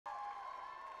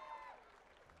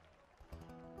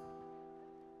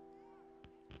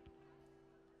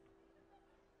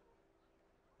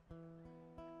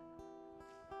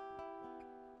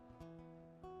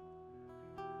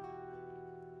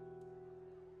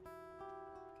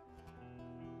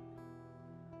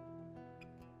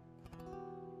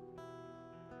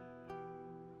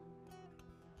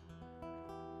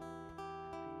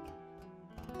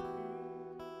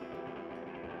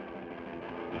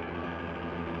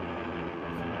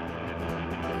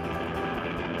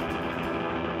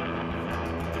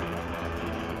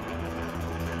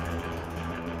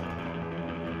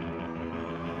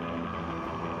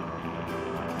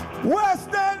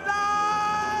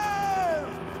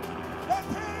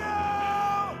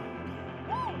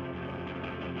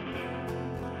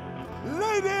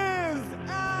Ladies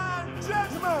and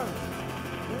gentlemen,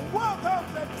 welcome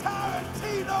to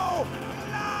Tarantino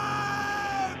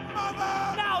Live,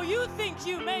 mother! Now, you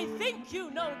may think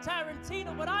you know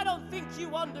Tarantino, but I don't think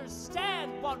you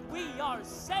understand what we are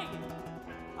saying.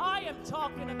 I am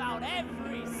talking about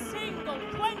every single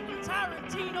Quentin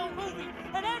Tarantino movie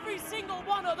and every single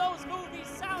one of those movies'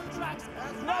 soundtracks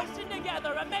smashing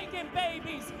together and making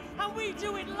babies. And we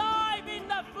do it live in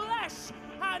the flesh.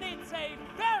 And it's a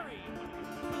very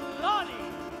bloody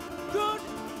good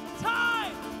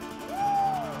time.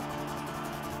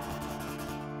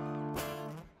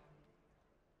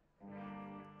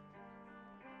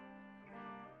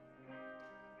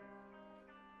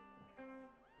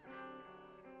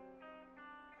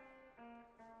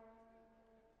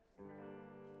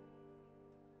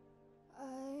 I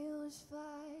was 5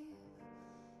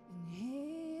 and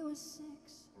he was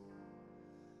 6.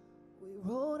 We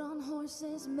rode on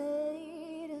horses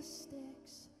made of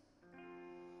sticks.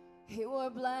 He wore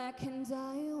black and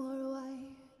I wore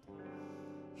white.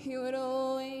 He would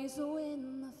always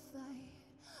win the fight.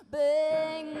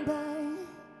 Bang, bang.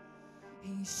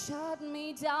 He shot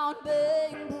me down.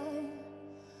 Bang, bang.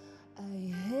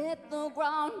 I hit the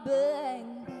ground.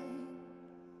 Bang, bang.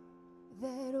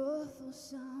 That awful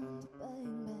sound.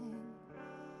 Bang,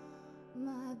 bang.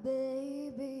 My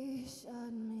baby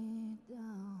shot me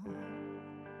down.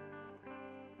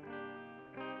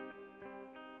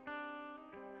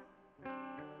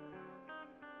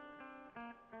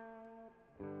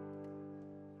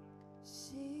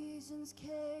 Seasons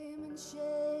came and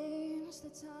changed the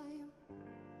time.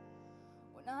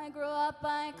 When I grew up,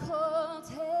 I called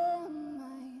him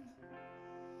mine.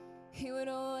 He would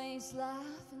always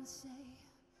laugh and say,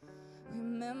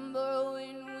 remember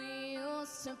when we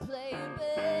used to play?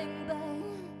 Bang, bang.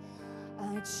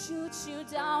 I'd shoot you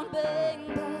down. Bang,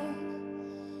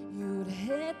 bang. You'd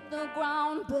hit the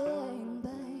ground. Bang,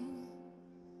 bang.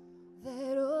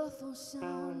 That awful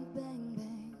sound. Bang,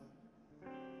 bang.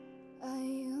 I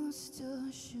used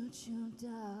to shoot you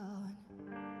down.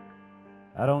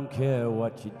 I don't care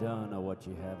what you done or what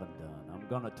you haven't done. I'm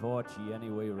gonna torture you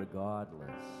anyway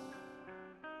regardless.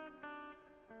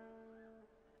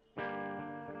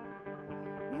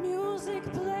 Music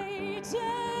played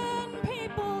and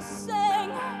people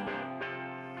sang.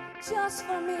 Just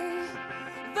for me,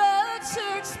 the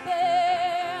church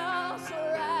bells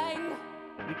rang.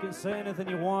 You can say anything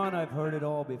you want, I've heard it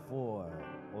all before.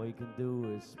 All you can do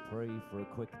is pray for a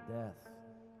quick death,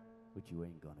 which you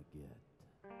ain't gonna get.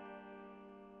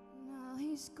 Now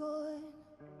he's gone,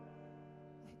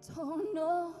 I don't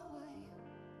know why.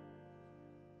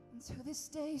 And to this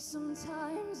day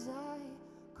sometimes I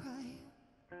cry.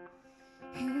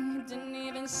 He didn't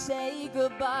even say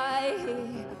goodbye.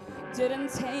 He didn't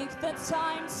take the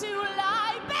time to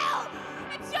lie. Bill,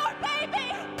 it's your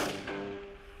baby!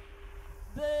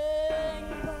 Bang,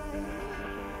 bang.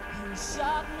 He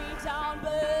shot me down.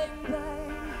 Bang,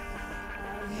 bang.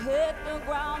 I hit the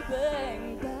ground.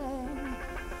 Bang, bang.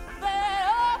 That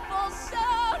awful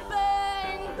sound.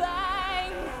 Bang,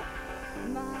 bang.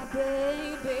 My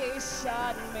baby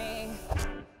shot me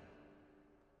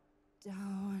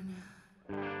down.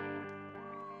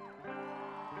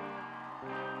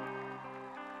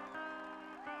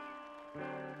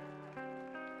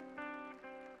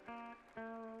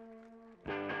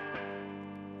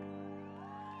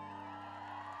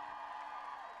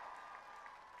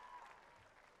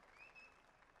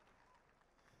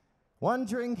 One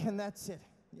drink and that's it.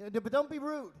 Yeah, but don't be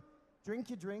rude. Drink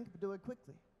your drink, but do it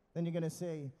quickly. Then you're gonna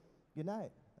say, good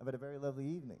night. I've had a very lovely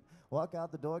evening. Walk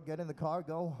out the door, get in the car,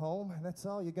 go home, and that's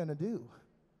all you're gonna do.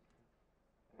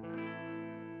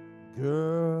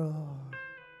 Girl,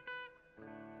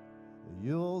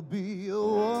 you'll be a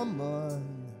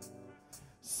woman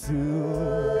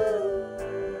soon.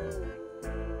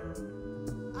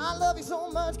 I love you so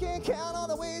much, can't count all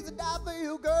the ways to die for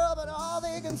you, girl, but all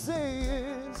they can say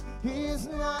is he's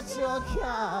not your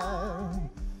kind.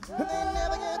 And they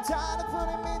never get tired of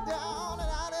putting me down, and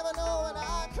I never know when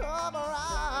I come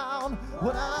around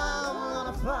what I'm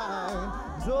gonna find.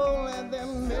 Don't let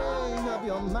them make up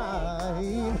your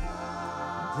mind.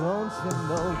 Don't you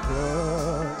know,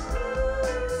 girl,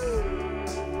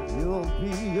 you'll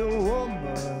be a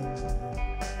woman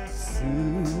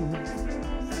soon.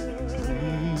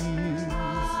 Please,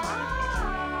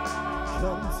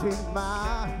 come take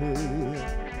my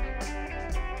hand.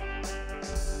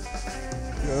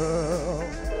 Girl,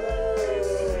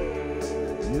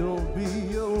 you'll be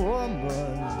a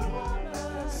woman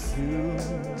soon,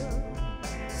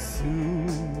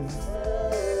 soon.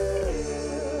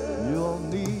 You'll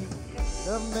need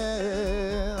a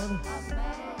man.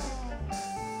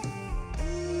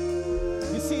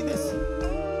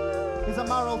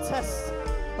 moral test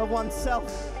of oneself.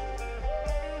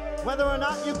 Whether or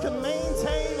not you can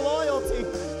maintain loyalty.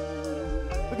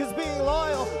 Because being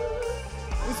loyal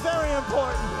is very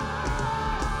important.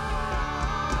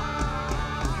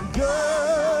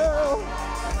 Girl,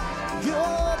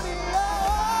 you'll be a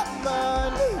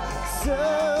woman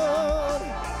soon.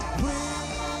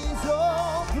 Please,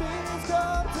 oh, please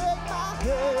come take my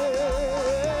hand.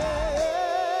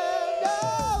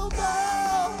 Oh,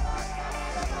 girl,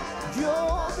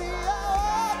 you'll be a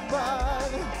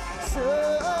woman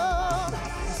soon.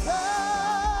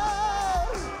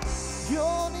 Soon,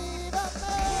 you'll need a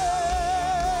man.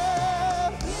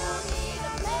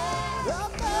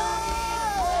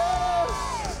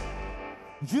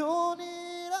 You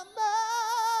need a man.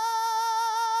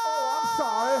 Oh, I'm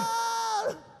sorry.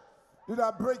 Did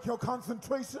I break your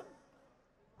concentration?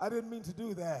 I didn't mean to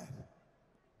do that.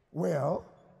 Well,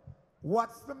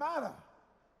 what's the matter?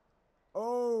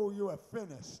 Oh, you are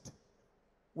finished.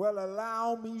 Well,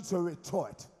 allow me to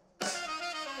retort.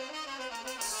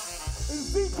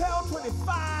 Ezekiel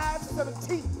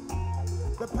 25:17.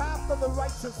 The path of the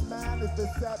righteous man is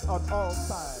beset on all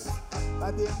sides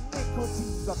by the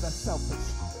iniquities of the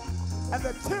selfish and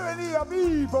the tyranny of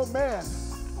evil men.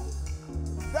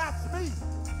 That's me.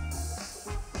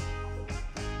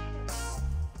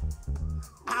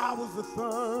 I was the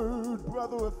third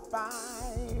brother of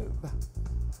 5,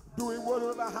 doing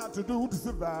whatever I had to do to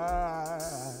survive.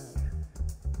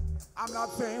 I'm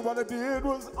not saying what I did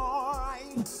was all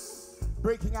right.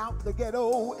 Breaking out the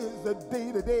ghetto is a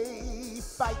day-to-day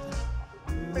fight.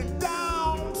 Been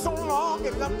down so long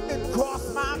and nothing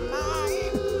crossed my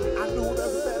mind. I knew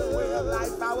the better way of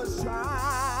life I was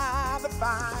trying to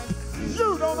find.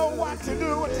 You don't know what to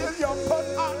do until you're put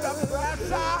under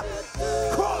pressure.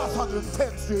 Cross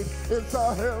 110th Street, it's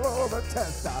a hell of a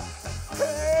tester.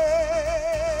 Hey,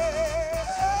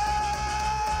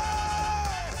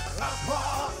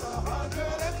 across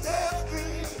 110th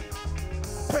Street,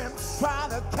 pimps trying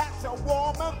to catch a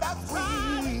woman that's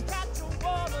weak.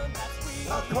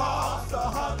 Across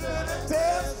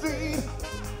 110th Street,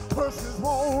 pushers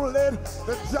won't let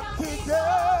the junkie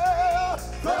girl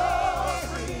go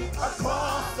free.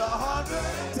 Across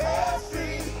 110th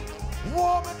Street,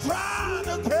 woman trying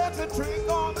to catch a trick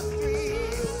on the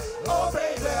street. Oh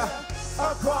baby,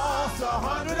 across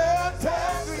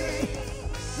 110th Street,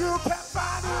 you can't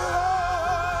find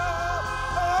love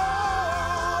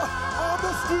on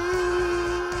the street.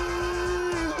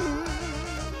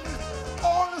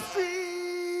 On the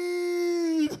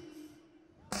street.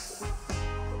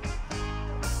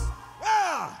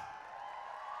 Yeah.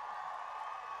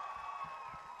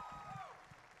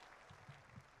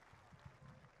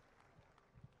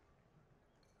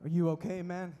 Are you okay,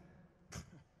 man?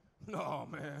 No,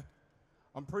 man.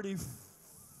 I'm pretty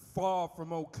far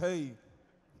from okay.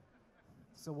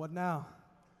 So what now?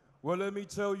 Well, let me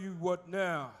tell you what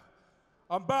now.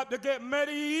 I'm about to get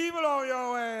medieval on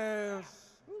your ass.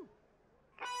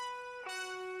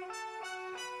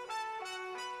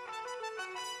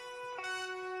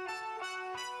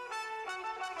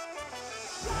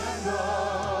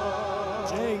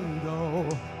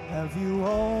 Django, have you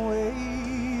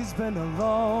always been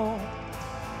alone?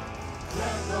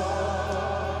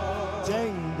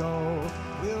 Django,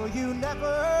 will you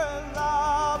never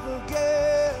love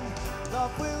again?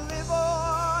 Love will live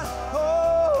on.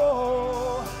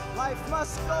 Oh, life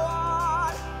must go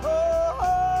on.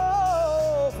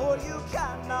 Oh, for you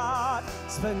cannot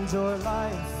spend your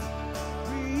life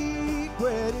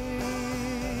regretting.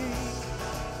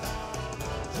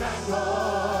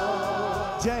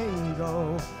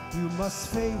 Django, you must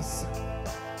face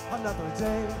another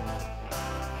day.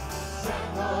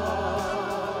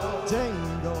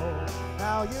 Django,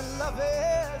 now your love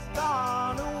is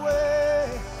gone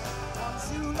away. Once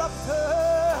you loved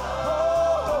her,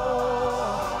 oh,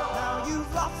 now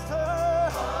you've lost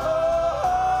her, oh,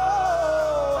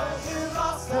 and you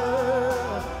lost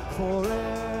her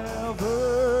forever.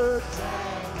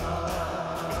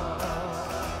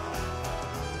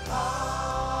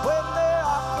 When there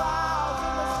are clouds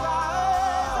in the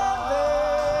skies and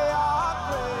they are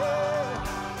gray,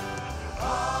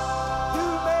 you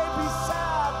may be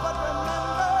sad, but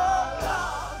remember,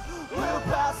 love will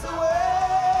pass away.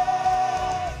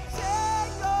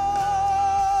 Django,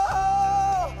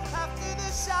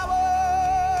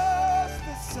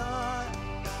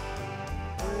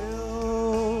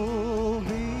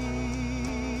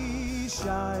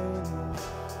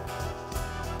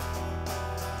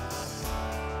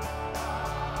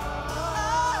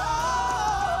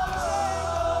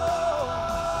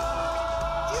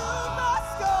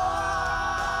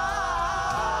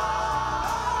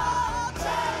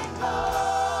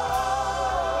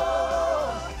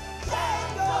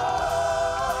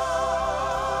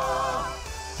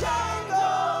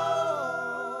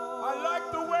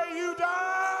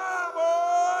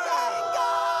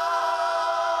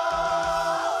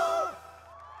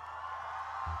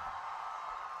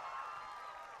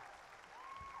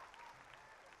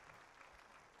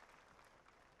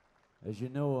 As you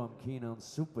know, I'm keen on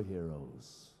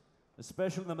superheroes,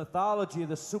 especially the mythology of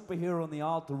the superhero and the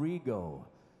alter ego.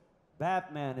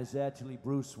 Batman is actually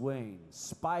Bruce Wayne.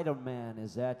 Spider-Man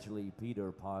is actually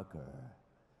Peter Parker.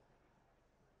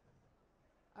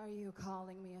 Are you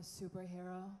calling me a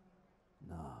superhero?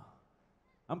 No.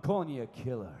 I'm calling you a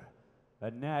killer.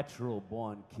 A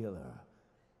natural-born killer.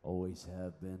 Always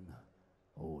have been,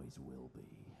 always will be.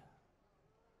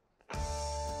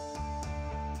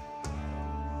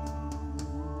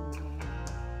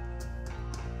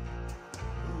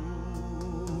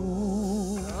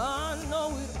 I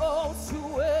know it all too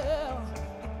well.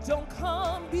 It don't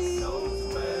come easy.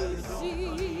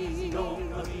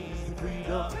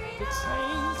 The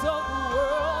chains of the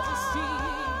world just seem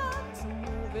to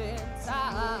move inside.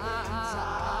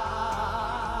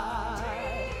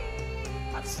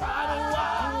 I try to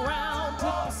walk around with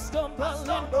the stumbling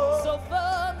so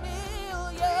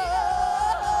familiar.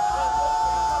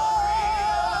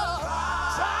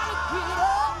 Try to get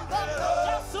up, but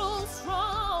I'm so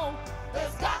strong.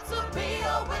 There's got to be a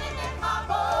wind in my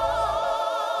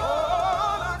bones.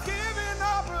 Not giving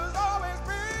up has always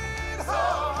been So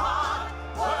hard,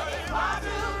 what if I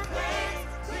do things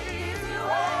the easy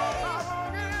way?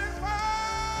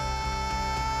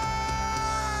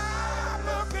 I'm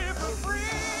looking for freedom.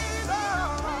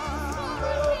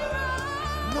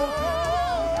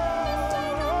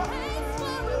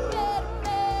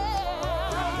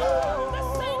 This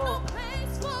ain't no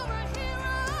place for a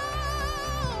hero.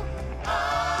 I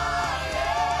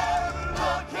am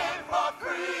looking for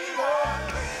freedom.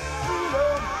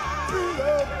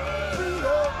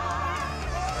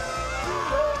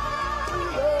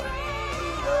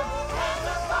 And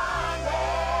to find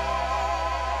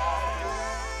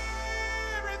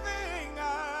Everything I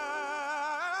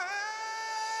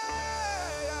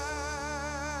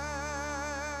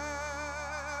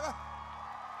am.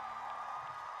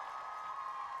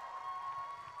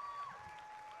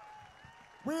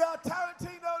 We are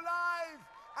Tarantino live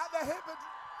at the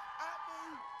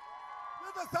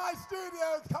Riverside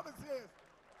Studios. Come and see us.